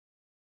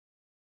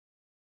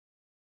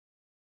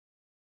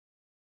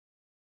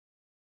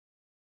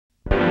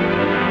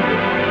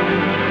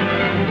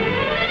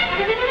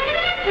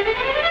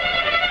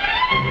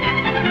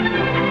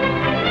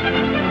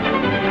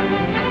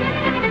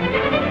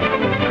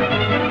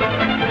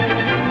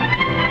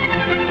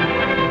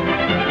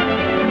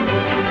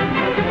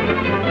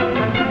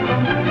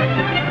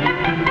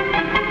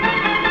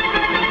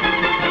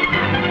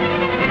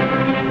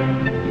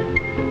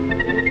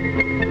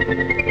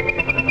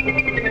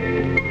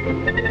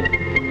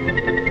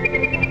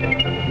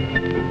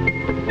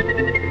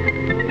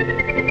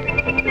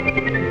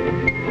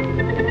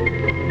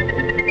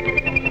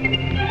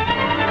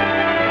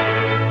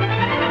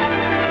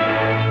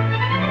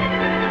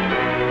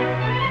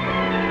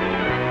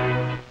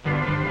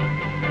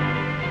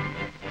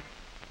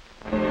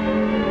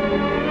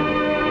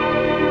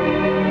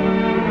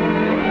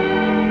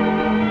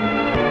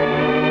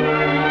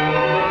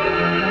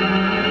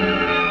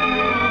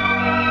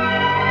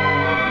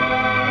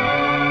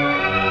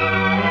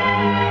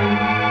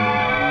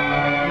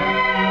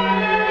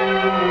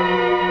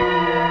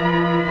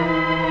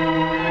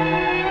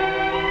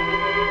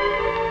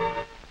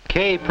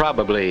Kay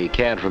probably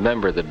can't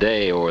remember the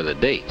day or the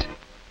date.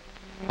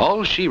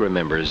 All she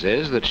remembers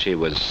is that she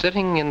was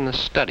sitting in the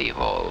study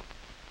hall.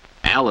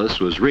 Alice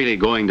was really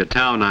going to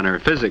town on her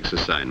physics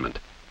assignment.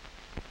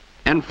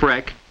 And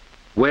Freck,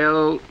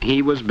 well,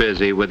 he was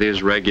busy with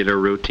his regular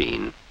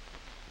routine.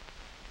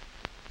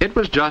 It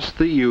was just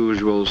the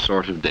usual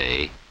sort of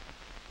day.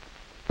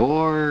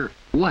 Or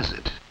was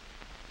it?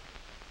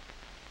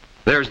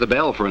 There's the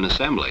bell for an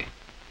assembly.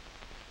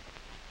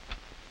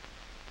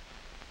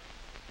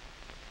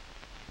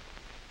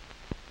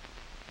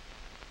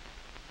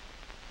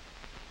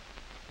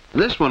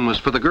 This one was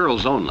for the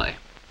girls only.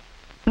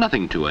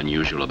 Nothing too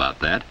unusual about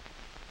that.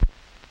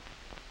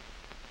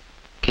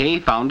 Kay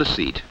found a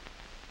seat,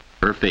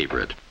 her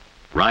favorite,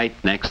 right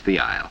next the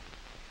aisle.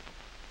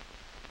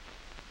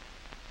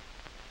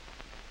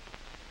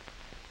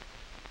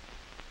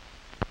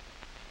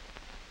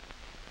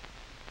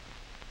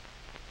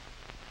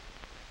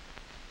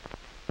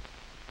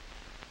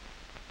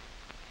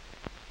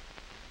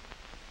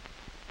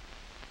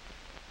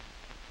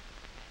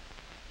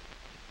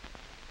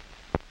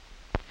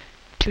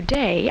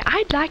 Today,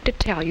 I'd like to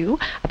tell you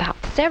about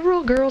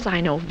several girls I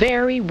know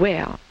very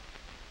well.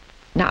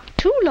 Not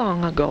too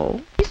long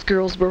ago, these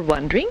girls were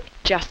wondering,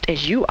 just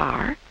as you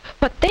are,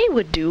 what they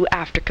would do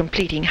after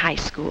completing high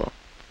school.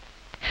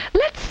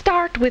 Let's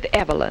start with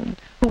Evelyn,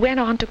 who went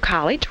on to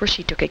college where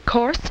she took a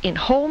course in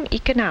home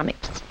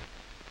economics.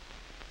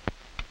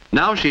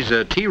 Now she's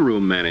a tea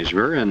room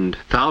manager, and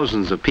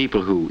thousands of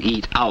people who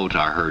eat out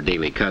are her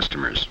daily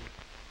customers.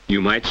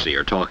 You might see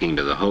her talking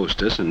to the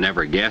hostess and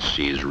never guess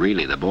she's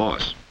really the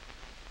boss.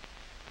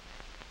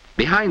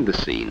 Behind the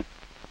scene,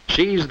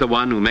 she's the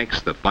one who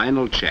makes the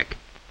final check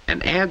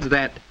and adds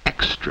that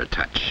extra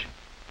touch.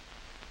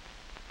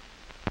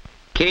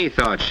 Kay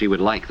thought she would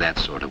like that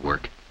sort of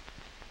work.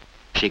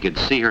 She could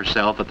see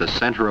herself at the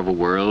center of a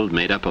world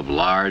made up of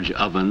large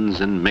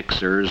ovens and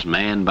mixers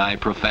manned by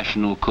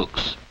professional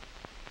cooks.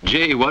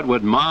 Gee, what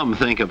would Mom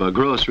think of a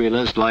grocery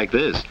list like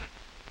this?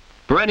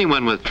 For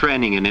anyone with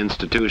training in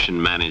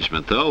institution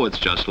management, though, it's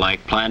just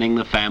like planning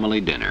the family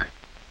dinner.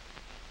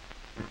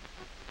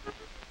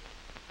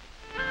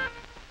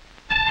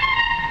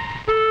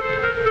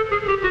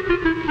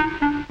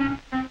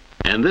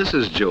 And this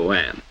is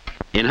Joanne.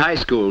 In high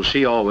school,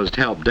 she always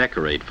helped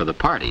decorate for the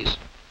parties.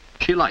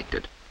 She liked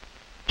it.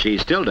 She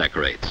still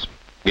decorates.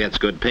 Gets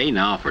good pay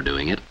now for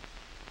doing it.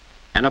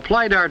 An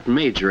applied art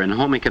major in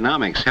home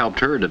economics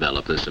helped her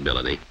develop this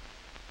ability.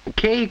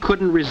 Kay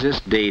couldn't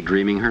resist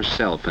daydreaming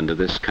herself into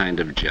this kind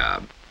of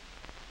job.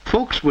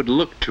 Folks would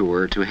look to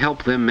her to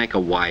help them make a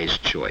wise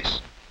choice.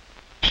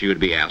 She would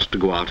be asked to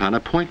go out on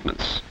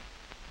appointments,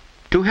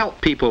 to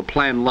help people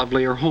plan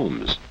lovelier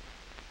homes.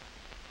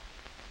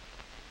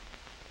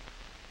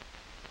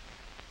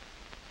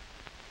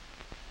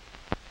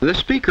 The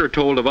speaker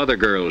told of other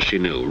girls she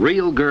knew,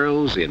 real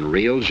girls in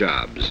real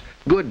jobs,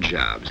 good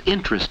jobs,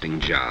 interesting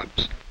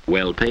jobs,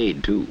 well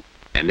paid too.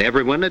 And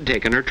everyone had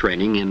taken her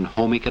training in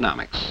home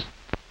economics.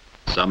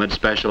 Some had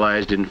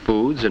specialized in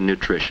foods and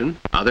nutrition,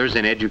 others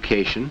in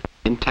education,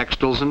 in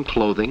textiles and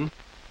clothing,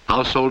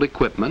 household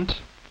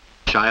equipment,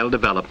 child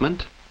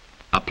development,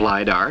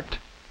 applied art,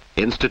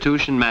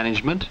 institution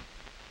management,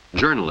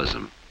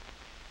 journalism.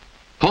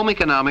 Home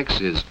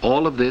economics is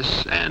all of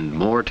this and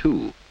more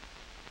too.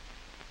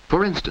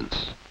 For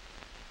instance,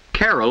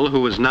 Carol,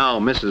 who is now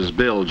Mrs.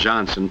 Bill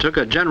Johnson, took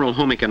a general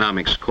home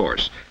economics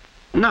course.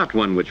 Not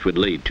one which would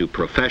lead to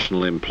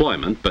professional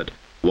employment, but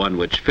one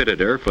which fitted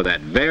her for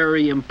that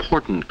very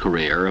important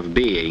career of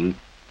being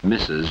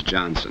Mrs.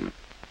 Johnson.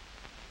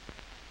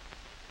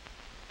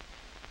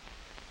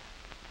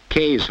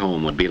 Kay's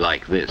home would be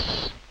like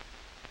this.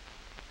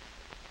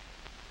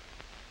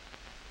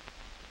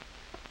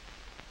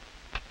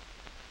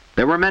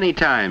 There were many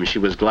times she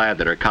was glad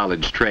that her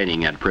college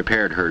training had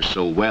prepared her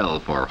so well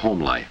for home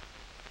life.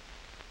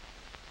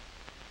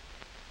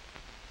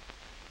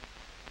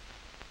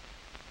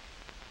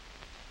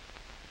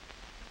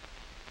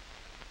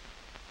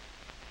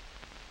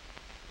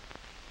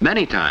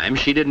 Many times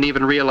she didn't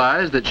even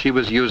realize that she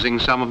was using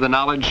some of the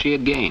knowledge she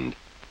had gained,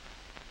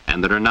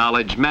 and that her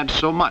knowledge meant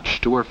so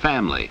much to her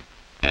family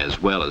as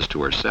well as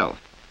to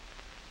herself.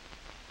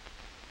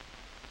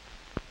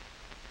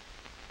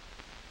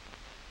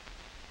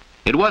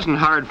 It wasn't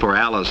hard for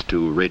Alice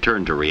to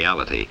return to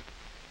reality,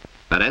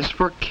 but as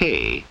for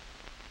Kay,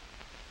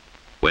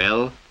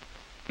 well,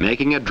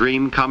 Making a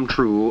dream come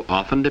true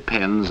often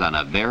depends on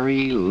a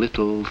very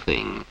little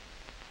thing.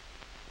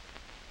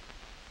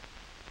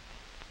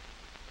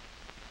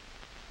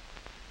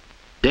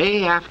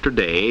 Day after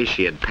day,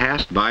 she had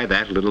passed by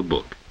that little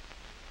book.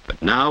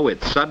 But now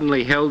it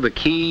suddenly held the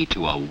key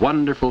to a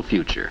wonderful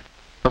future.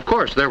 Of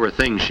course, there were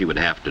things she would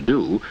have to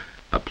do.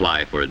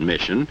 Apply for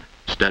admission,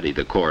 study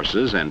the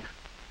courses, and,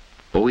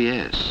 oh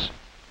yes,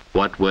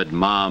 what would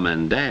Mom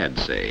and Dad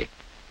say?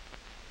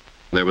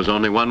 There was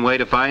only one way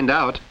to find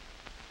out.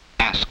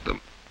 Ask them.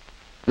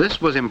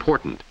 This was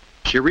important.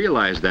 She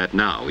realized that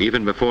now,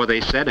 even before they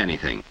said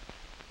anything.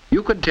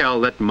 You could tell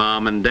that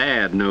Mom and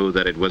Dad knew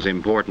that it was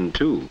important,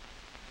 too.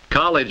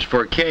 College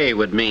for Kay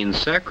would mean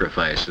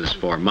sacrifices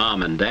for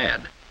Mom and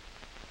Dad.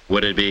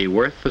 Would it be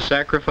worth the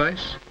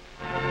sacrifice?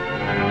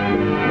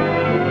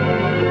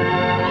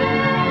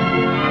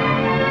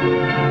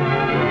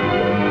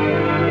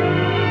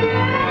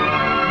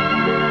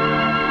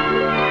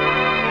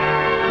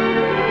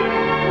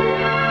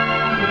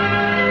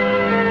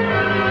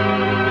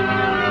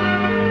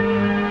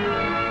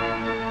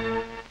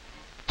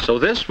 So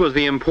this was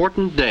the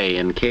important day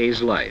in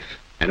Kay's life,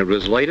 and it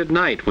was late at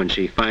night when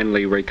she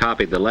finally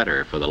recopied the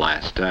letter for the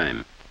last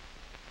time.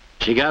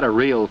 She got a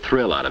real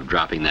thrill out of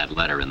dropping that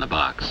letter in the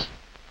box.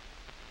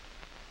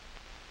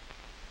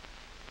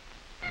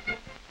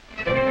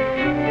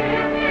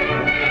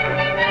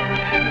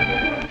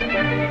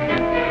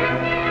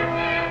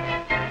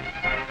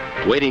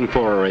 Waiting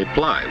for a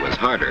reply was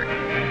harder.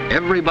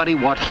 Everybody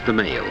watched the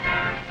mail,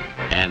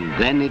 and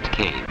then it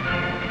came.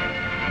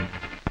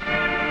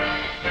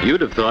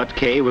 You'd have thought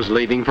Kay was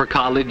leaving for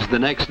college the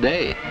next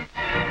day.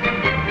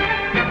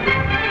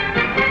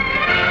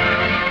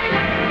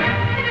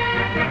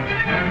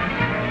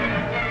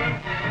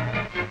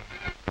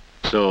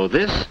 So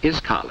this is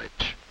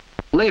college.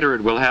 Later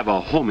it will have a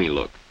homey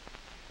look.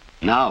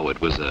 Now it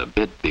was a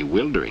bit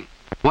bewildering.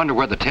 Wonder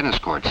where the tennis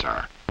courts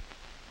are.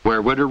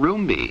 Where would her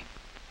room be?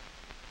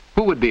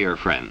 Who would be her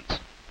friends?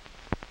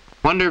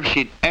 Wonder if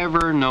she'd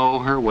ever know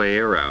her way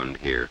around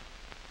here.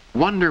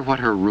 Wonder what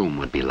her room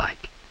would be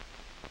like.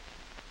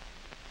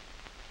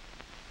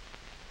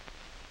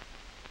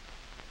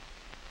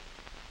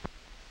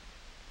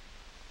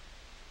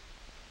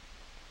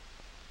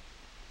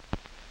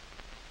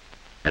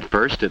 At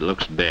first it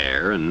looks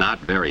bare and not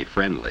very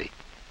friendly.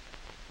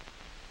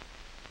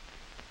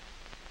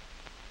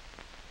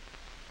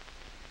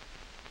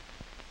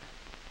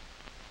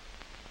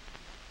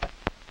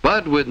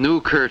 But with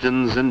new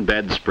curtains and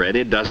bedspread,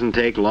 it doesn't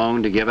take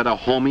long to give it a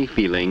homey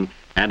feeling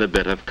and a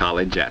bit of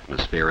college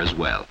atmosphere as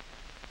well.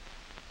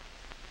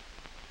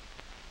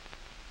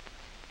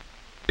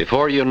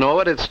 Before you know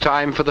it, it's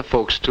time for the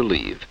folks to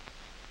leave.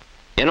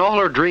 In all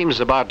her dreams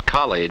about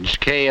college,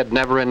 Kay had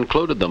never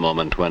included the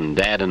moment when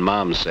Dad and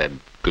Mom said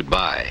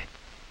goodbye,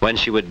 when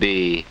she would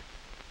be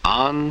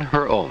on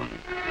her own.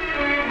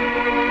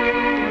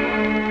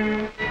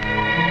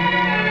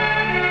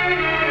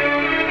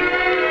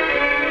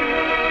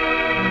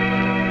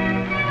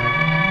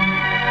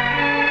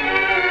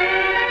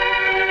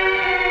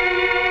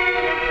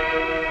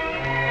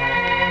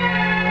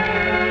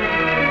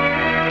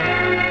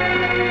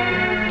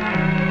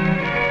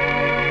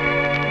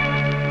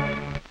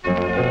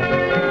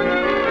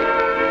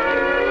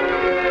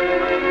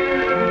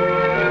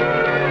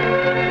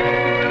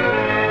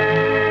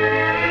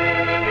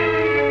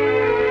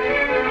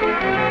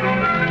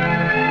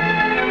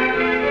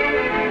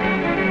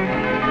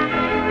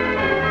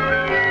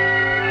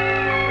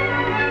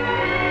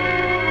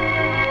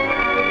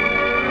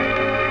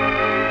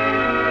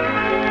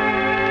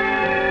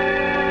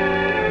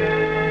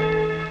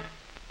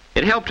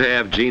 It helped to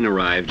have Jean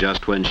arrive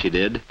just when she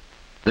did.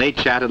 They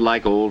chatted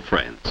like old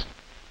friends.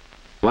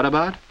 What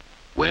about?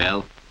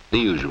 Well, the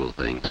usual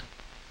things.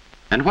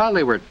 And while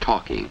they were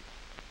talking,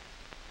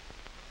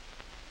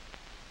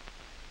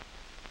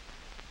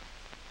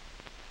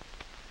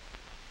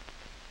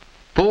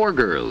 four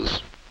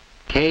girls,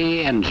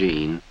 Kay and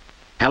Jean,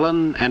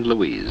 Helen and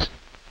Louise.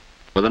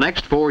 For the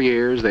next 4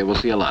 years, they will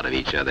see a lot of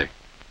each other.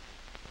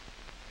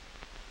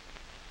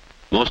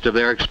 Most of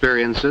their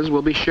experiences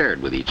will be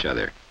shared with each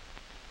other.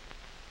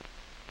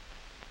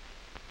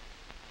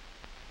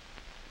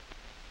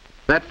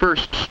 That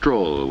first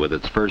stroll with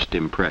its first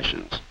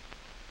impressions.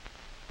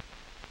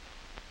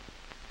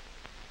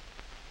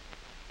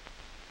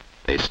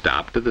 They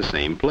stopped at the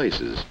same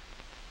places.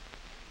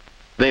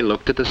 They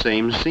looked at the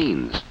same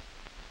scenes.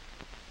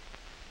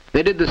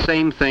 They did the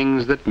same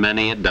things that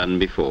many had done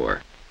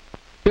before.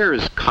 Here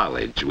is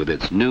college with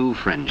its new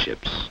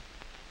friendships,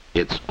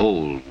 its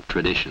old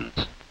traditions.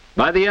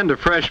 By the end of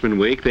freshman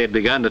week, they had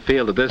begun to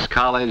feel that this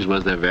college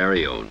was their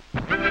very own.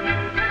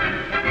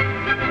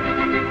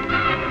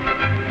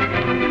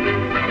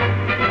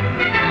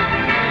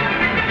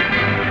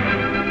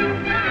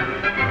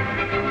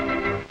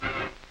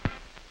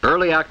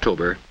 Early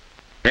October,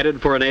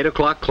 headed for an 8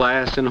 o'clock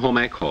class in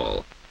Homack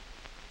Hall,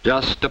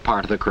 just a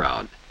part of the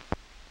crowd.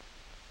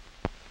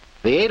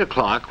 The 8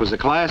 o'clock was a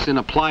class in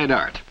applied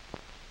art.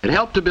 It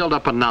helped to build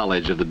up a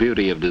knowledge of the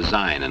beauty of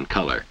design and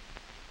color.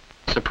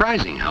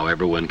 Surprising how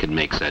everyone could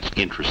make such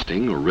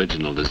interesting,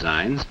 original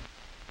designs.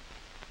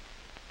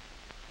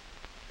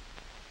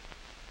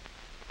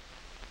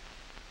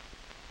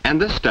 And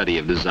this study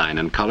of design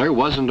and color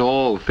wasn't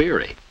all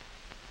theory.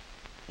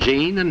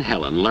 Jean and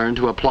Helen learned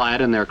to apply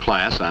it in their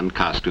class on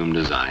costume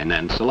design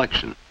and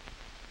selection.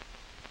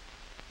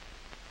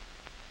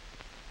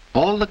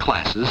 All the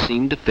classes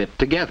seemed to fit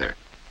together.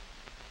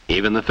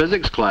 Even the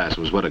physics class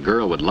was what a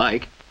girl would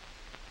like.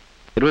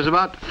 It was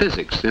about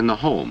physics in the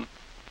home.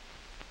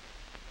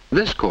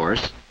 This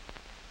course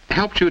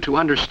helped you to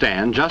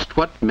understand just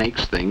what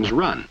makes things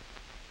run.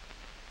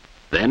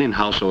 Then in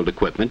household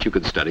equipment you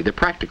could study the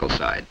practical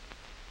side,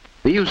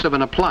 the use of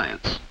an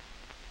appliance.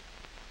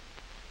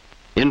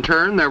 In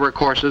turn, there were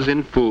courses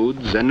in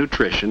foods and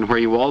nutrition where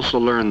you also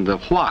learned the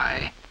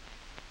why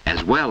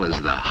as well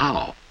as the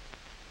how.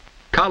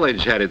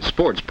 College had its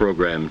sports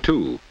program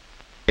too.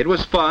 It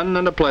was fun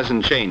and a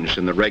pleasant change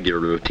from the regular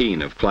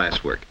routine of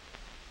classwork.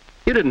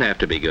 You didn't have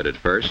to be good at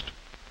first.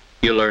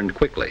 You learned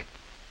quickly.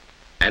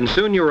 And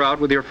soon you were out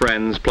with your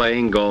friends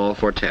playing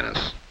golf or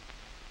tennis.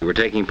 You were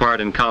taking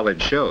part in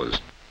college shows.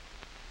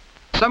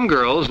 Some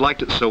girls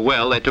liked it so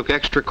well they took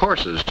extra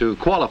courses to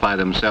qualify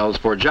themselves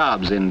for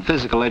jobs in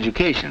physical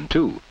education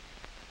too.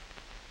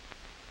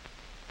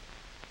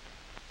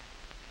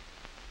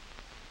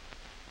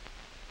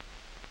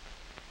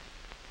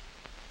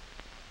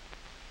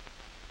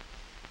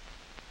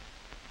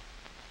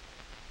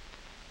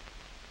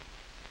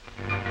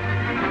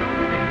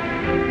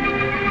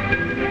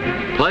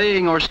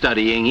 Playing or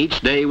studying, each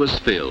day was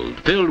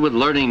filled with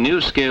learning new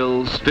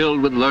skills,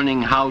 filled with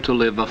learning how to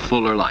live a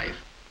fuller life.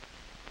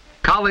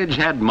 College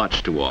had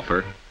much to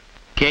offer.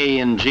 Kay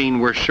and Jean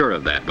were sure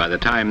of that by the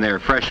time their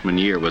freshman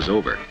year was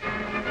over.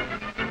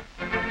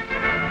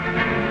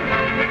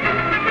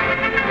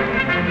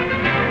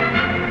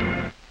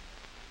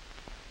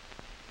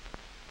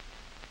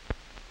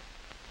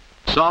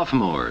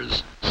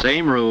 Sophomores,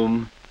 same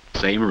room,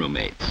 same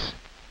roommates.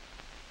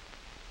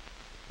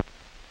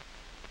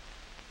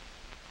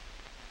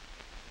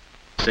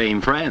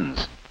 Same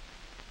friends,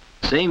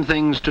 same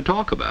things to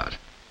talk about.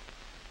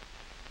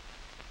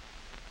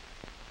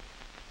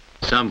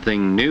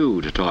 Something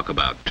new to talk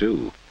about,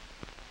 too.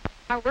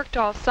 I worked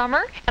all summer,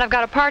 and I've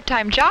got a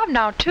part-time job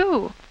now,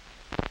 too.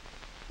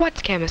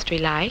 What's chemistry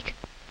like?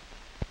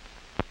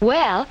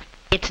 Well,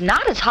 it's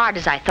not as hard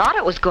as I thought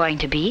it was going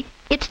to be.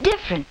 It's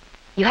different.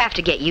 You have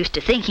to get used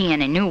to thinking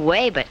in a new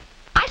way, but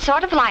I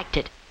sort of liked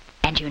it.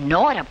 And you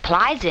know it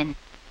applies in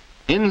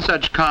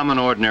such common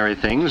ordinary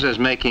things as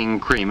making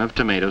cream of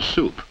tomato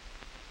soup.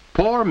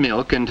 Pour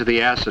milk into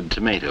the acid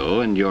tomato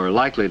and you're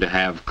likely to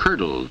have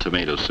curdled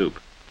tomato soup.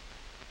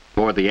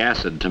 Pour the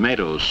acid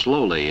tomatoes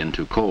slowly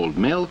into cold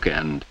milk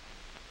and,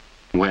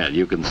 well,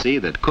 you can see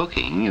that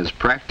cooking is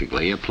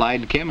practically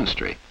applied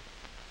chemistry.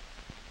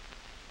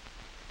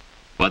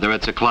 Whether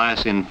it's a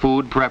class in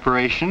food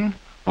preparation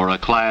or a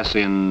class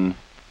in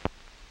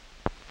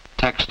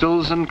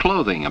textiles and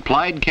clothing,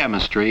 applied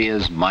chemistry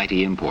is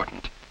mighty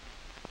important.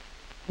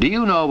 Do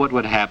you know what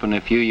would happen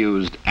if you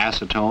used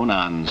acetone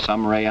on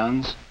some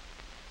rayons?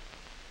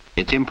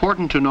 It's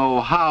important to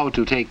know how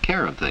to take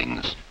care of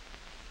things.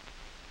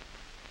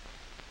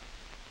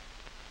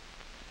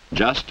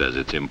 Just as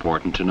it's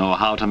important to know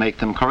how to make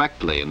them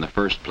correctly in the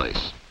first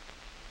place.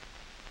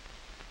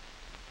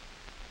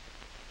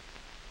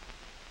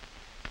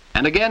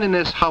 And again in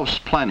this house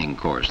planning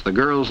course, the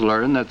girls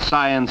learn that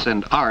science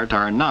and art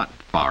are not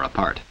far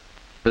apart.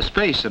 The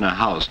space in a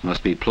house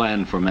must be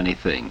planned for many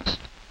things.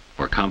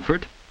 For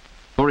comfort,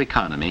 for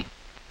economy,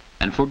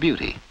 and for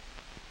beauty.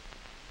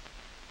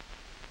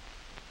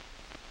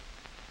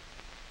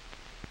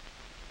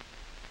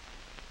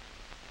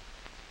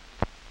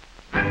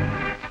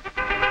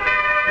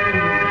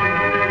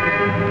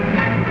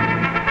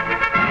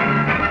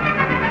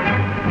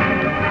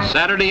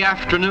 Saturday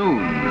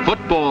afternoon,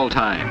 football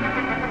time.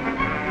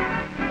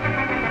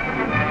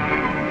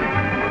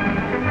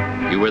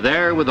 You were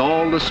there with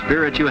all the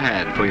spirit you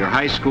had for your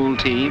high school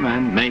team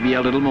and maybe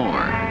a little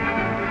more.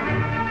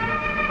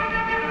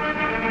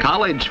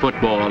 College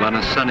football on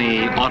a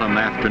sunny autumn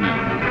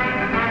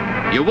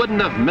afternoon. You wouldn't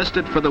have missed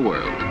it for the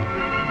world.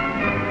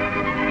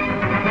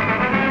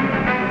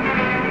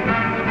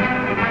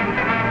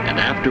 And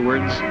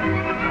afterwards,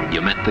 you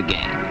met the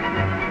gang.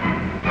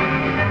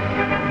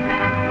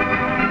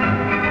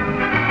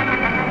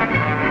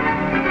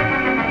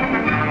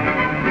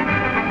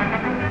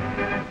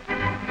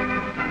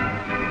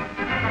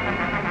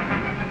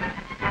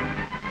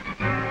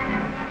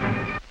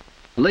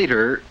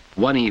 Later,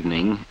 one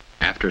evening,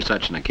 after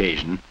such an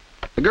occasion,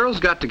 the girls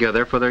got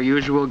together for their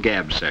usual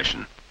gab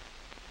session.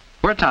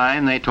 For a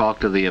time, they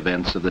talked of the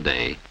events of the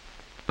day.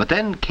 But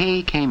then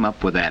Kay came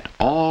up with that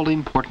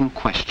all-important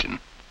question.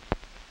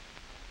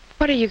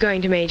 What are you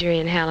going to major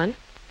in, Helen?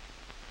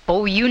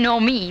 Oh, you know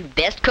me.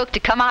 Best cook to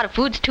come out of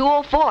Foods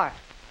 204.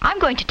 I'm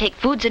going to take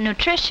Foods and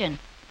Nutrition.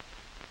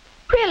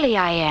 Really,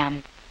 I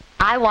am.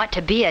 I want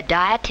to be a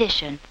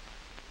dietitian.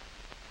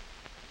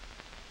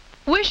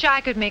 Wish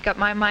I could make up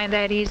my mind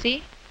that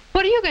easy.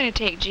 What are you going to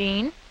take,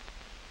 Jean?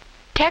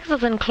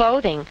 Textiles and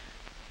clothing.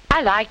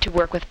 I like to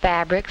work with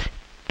fabrics,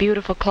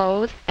 beautiful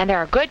clothes, and there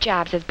are good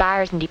jobs as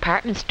buyers in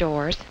department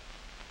stores.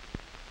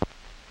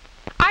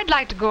 I'd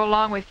like to go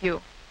along with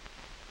you,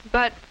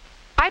 but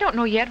I don't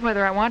know yet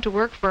whether I want to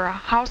work for a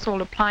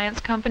household appliance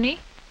company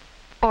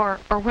or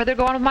whether to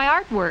go on with my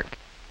artwork.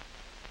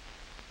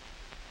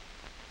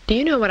 Do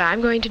you know what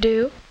I'm going to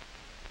do?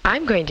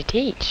 I'm going to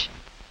teach.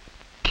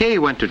 Kay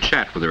went to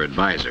chat with her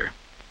advisor.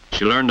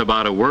 She learned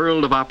about a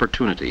world of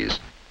opportunities,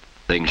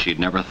 things she'd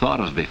never thought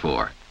of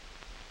before.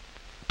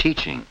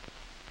 Teaching.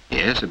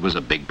 Yes, it was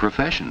a big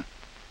profession.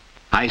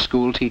 High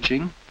school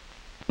teaching,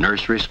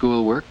 nursery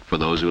school work for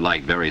those who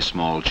like very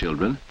small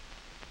children,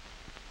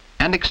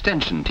 and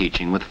extension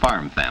teaching with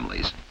farm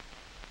families.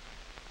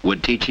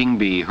 Would teaching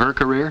be her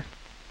career?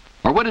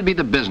 Or would it be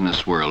the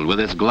business world with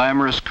its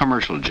glamorous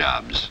commercial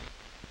jobs?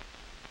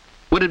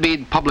 Would it be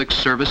public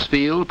service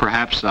field,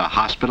 perhaps a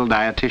hospital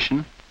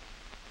dietitian?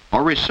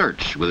 Or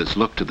research with its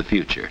look to the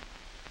future?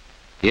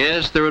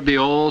 Yes, there would be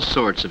all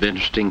sorts of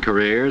interesting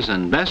careers,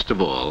 and best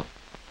of all,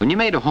 when you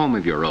made a home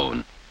of your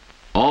own,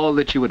 all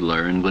that you would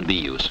learn would be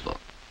useful.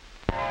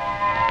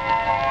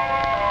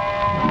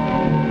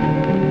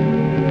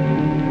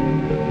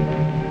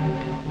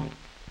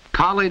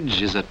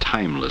 College is a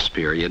timeless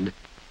period.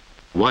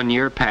 1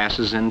 year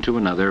passes into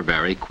another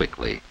very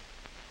quickly.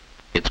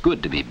 It's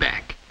good to be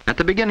back. At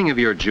the beginning of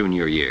your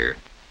junior year,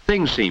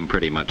 things seem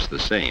pretty much the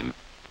same.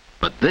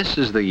 But this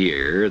is the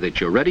year that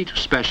you're ready to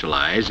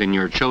specialize in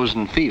your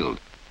chosen field.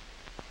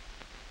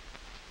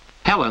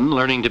 Helen,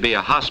 learning to be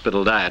a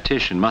hospital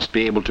dietitian, must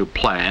be able to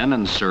plan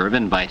and serve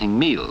inviting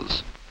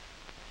meals.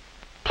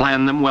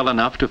 Plan them well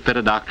enough to fit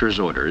a doctor's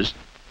orders,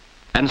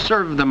 and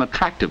serve them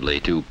attractively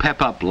to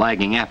pep up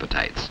lagging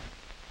appetites.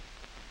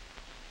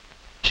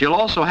 She'll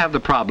also have the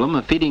problem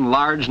of feeding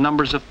large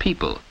numbers of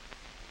people.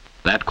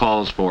 That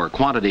calls for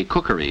quantity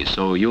cookery,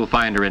 so you'll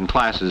find her in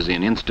classes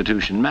in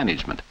institution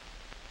management.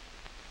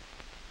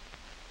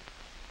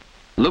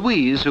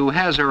 Louise, who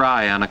has her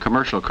eye on a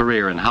commercial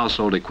career in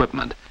household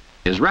equipment,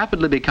 is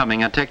rapidly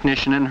becoming a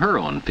technician in her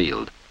own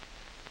field.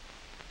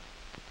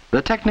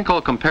 The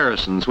technical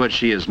comparisons which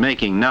she is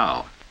making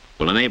now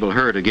will enable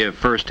her to give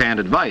first-hand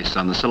advice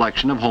on the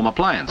selection of home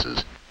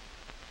appliances.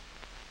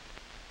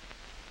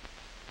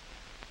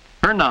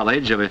 Her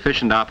knowledge of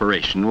efficient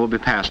operation will be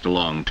passed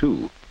along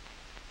too.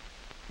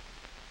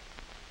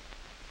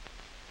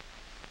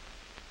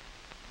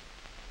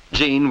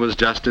 Jean was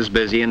just as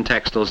busy in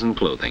textiles and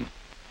clothing.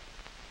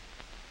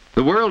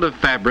 The world of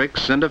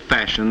fabrics and of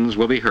fashions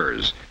will be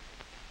hers.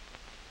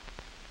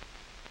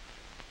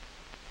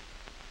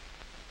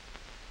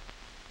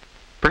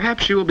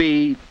 Perhaps she will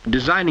be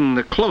designing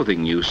the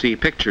clothing you see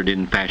pictured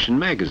in fashion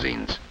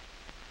magazines.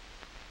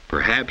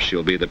 Perhaps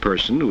she'll be the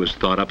person who has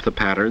thought up the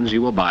patterns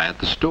you will buy at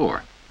the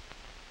store.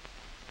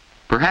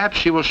 Perhaps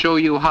she will show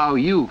you how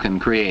you can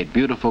create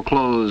beautiful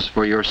clothes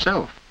for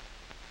yourself,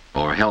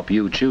 or help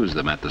you choose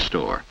them at the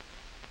store.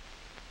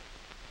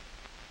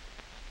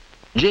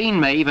 Jean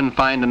may even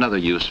find another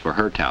use for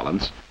her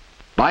talents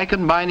by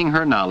combining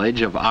her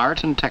knowledge of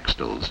art and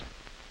textiles.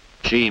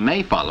 She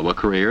may follow a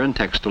career in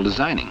textile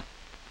designing.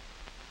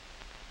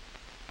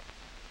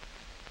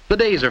 The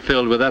days are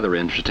filled with other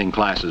interesting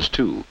classes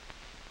too.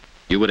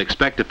 You would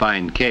expect to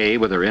find Kay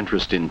with her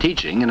interest in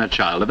teaching in a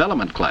child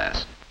development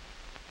class.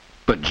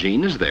 But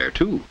Jean is there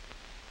too.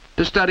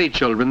 To study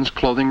children's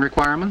clothing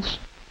requirements?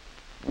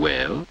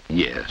 Well,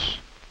 yes.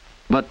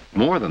 But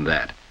more than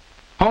that.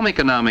 Home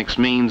economics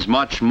means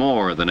much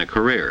more than a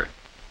career.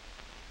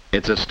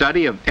 It's a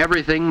study of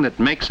everything that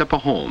makes up a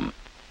home,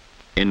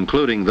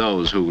 including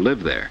those who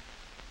live there.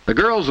 The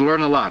girls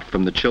learn a lot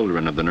from the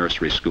children of the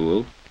nursery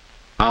school.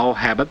 How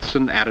habits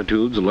and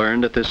attitudes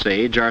learned at this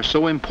age are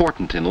so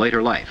important in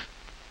later life.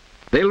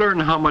 They learn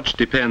how much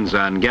depends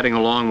on getting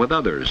along with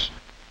others.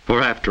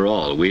 For after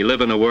all, we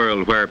live in a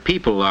world where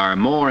people are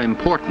more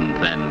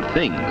important than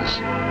things.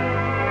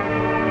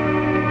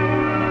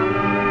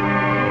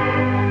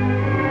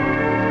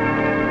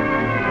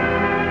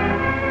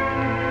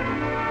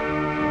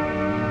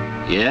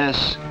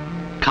 Yes,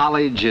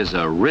 college is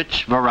a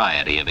rich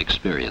variety of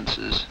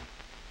experiences.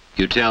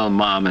 You tell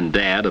Mom and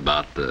Dad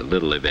about the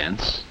little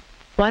events.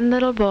 One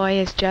little boy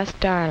is just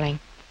darling.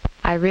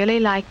 I really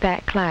like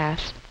that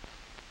class.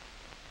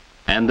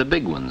 And the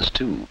big ones,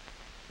 too.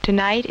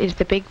 Tonight is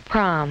the big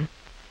prom.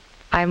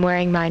 I'm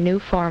wearing my new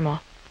formal.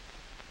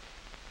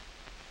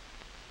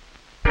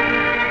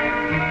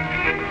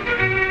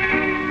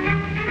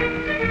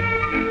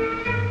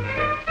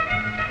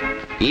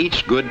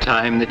 Each good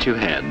time that you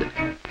had,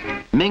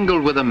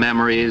 mingled with the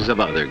memories of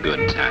other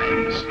good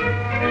times.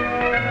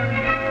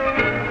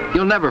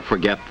 You'll never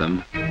forget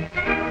them.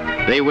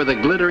 They were the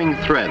glittering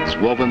threads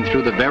woven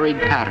through the varied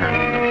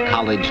pattern of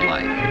college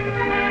life.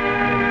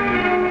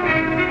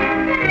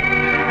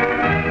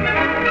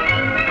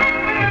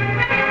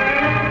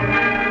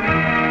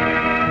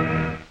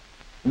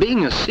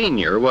 Being a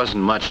senior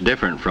wasn't much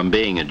different from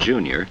being a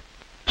junior.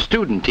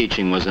 Student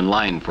teaching was in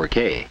line for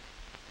Kay.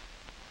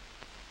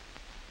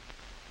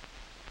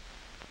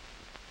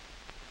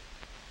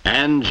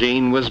 and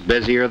Jean was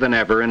busier than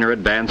ever in her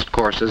advanced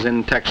courses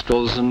in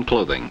textiles and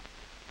clothing.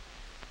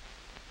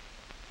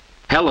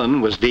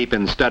 Helen was deep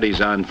in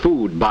studies on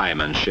food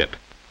buymanship,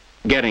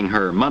 getting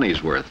her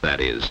money's worth,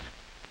 that is.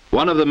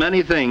 One of the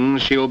many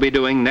things she'll be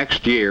doing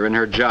next year in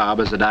her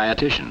job as a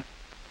dietitian.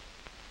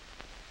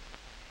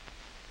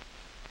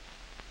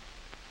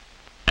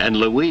 And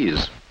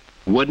Louise,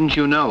 wouldn't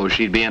you know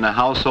she'd be in a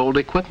household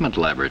equipment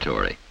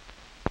laboratory?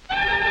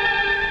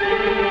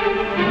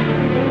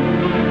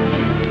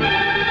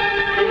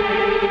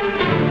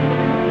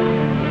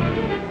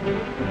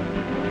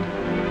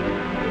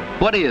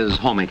 What is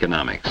home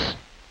economics?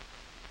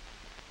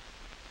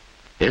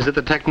 Is it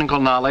the technical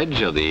knowledge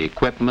of the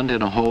equipment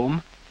in a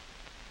home?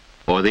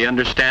 Or the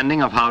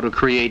understanding of how to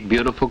create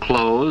beautiful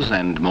clothes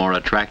and more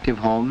attractive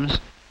homes?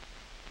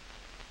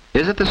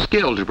 Is it the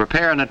skill to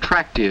prepare an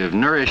attractive,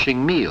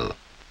 nourishing meal?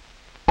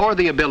 Or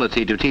the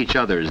ability to teach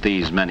others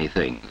these many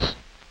things?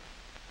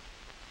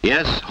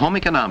 Yes, home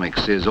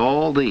economics is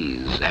all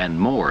these and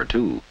more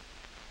too.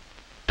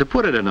 To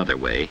put it another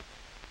way,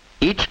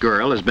 each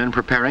girl has been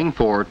preparing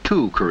for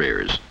two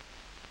careers.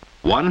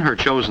 One, her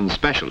chosen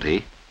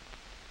specialty.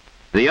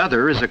 The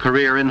other is a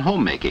career in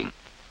homemaking.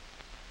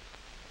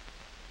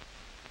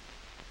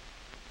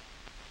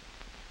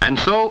 And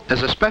so,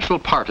 as a special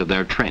part of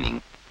their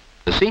training,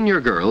 the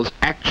senior girls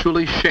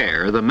actually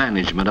share the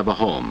management of a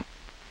home.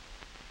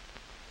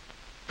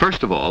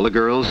 First of all, the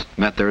girls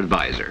met their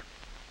advisor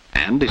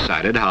and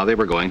decided how they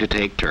were going to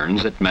take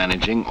turns at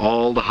managing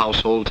all the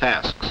household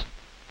tasks.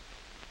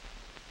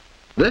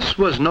 This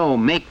was no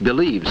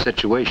make-believe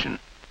situation.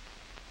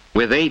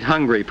 With 8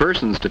 hungry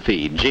persons to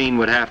feed, Jean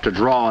would have to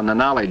draw on the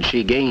knowledge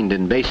she gained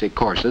in basic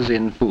courses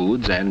in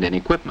foods and in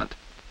equipment.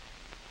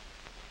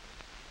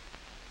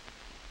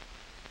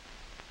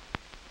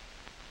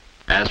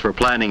 As for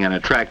planning an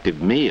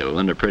attractive meal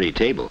and a pretty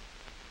table,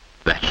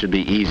 that should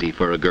be easy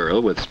for a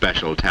girl with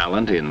special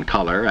talent in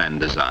color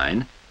and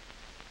design.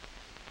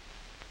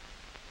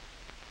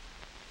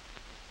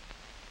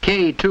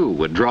 Kay, too,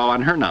 would draw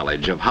on her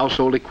knowledge of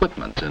household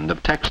equipment and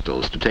of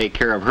textiles to take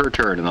care of her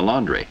turn in the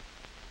laundry.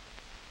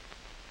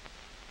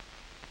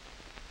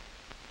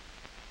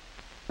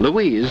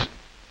 Louise,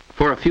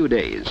 for a few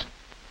days,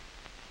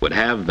 would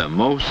have the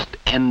most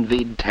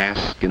envied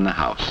task in the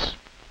house.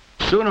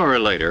 Sooner or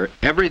later,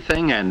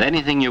 everything and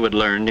anything you had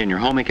learned in your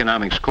home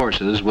economics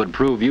courses would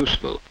prove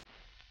useful.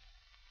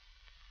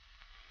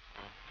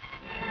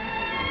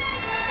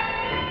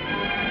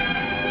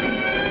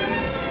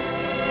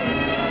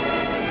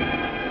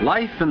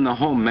 Life in the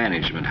home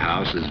management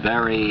house is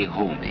very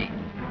homey.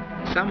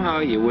 Somehow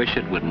you wish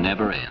it would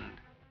never end.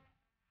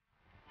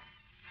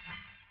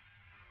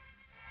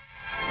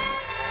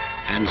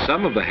 And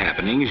some of the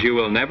happenings you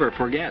will never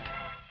forget.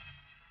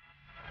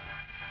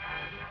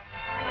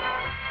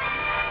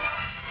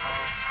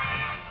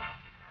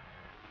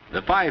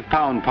 The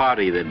 5-pound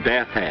party that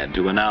Beth had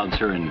to announce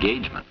her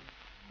engagement.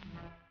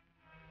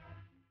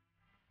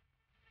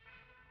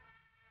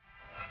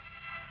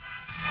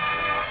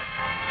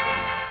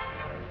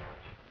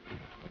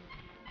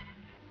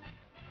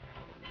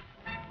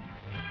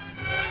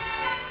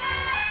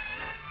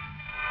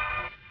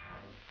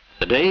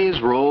 The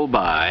days roll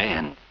by,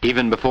 and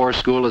even before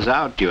school is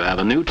out, you have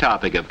a new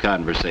topic of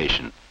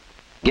conversation.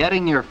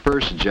 Getting your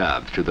first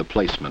job through the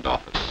placement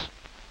office.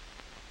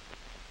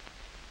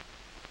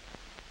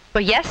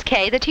 Well, yes,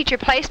 Kay, the teacher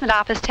placement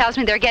office tells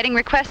me they're getting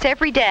requests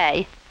every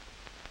day.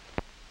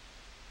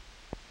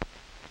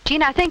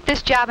 Jean, I think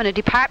this job in a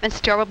department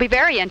store will be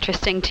very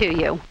interesting to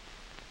you.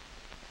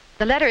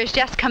 The letter has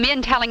just come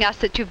in telling us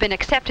that you've been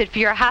accepted for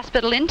your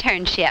hospital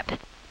internship.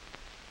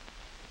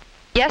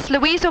 Yes,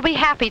 Louise will be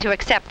happy to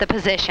accept the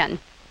position.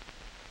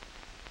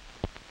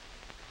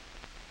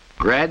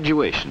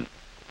 Graduation.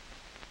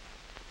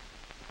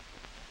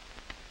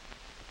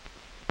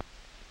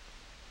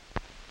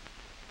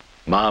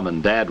 Mom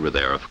and Dad were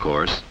there, of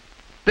course.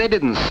 They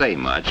didn't say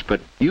much,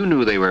 but you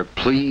knew they were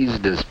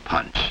pleased as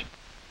punch.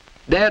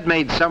 Dad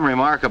made some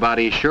remark about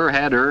he sure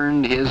had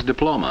earned his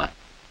diploma,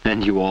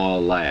 and you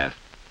all laughed.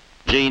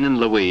 Jean and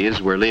Louise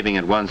were leaving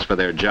at once for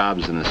their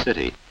jobs in the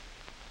city.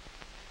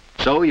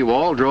 So you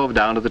all drove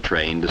down to the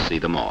train to see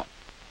them off.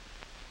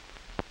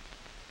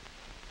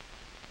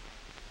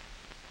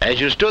 As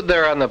you stood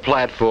there on the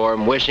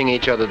platform wishing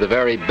each other the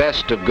very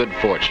best of good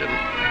fortune,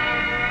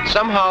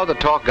 somehow the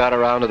talk got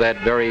around to that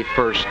very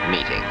first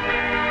meeting.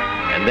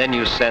 And then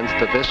you sensed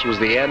that this was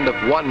the end of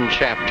one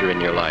chapter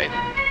in your life.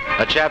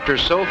 A chapter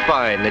so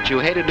fine that you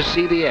hated to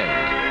see the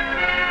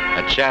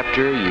end. A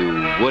chapter you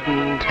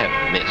wouldn't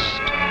have missed.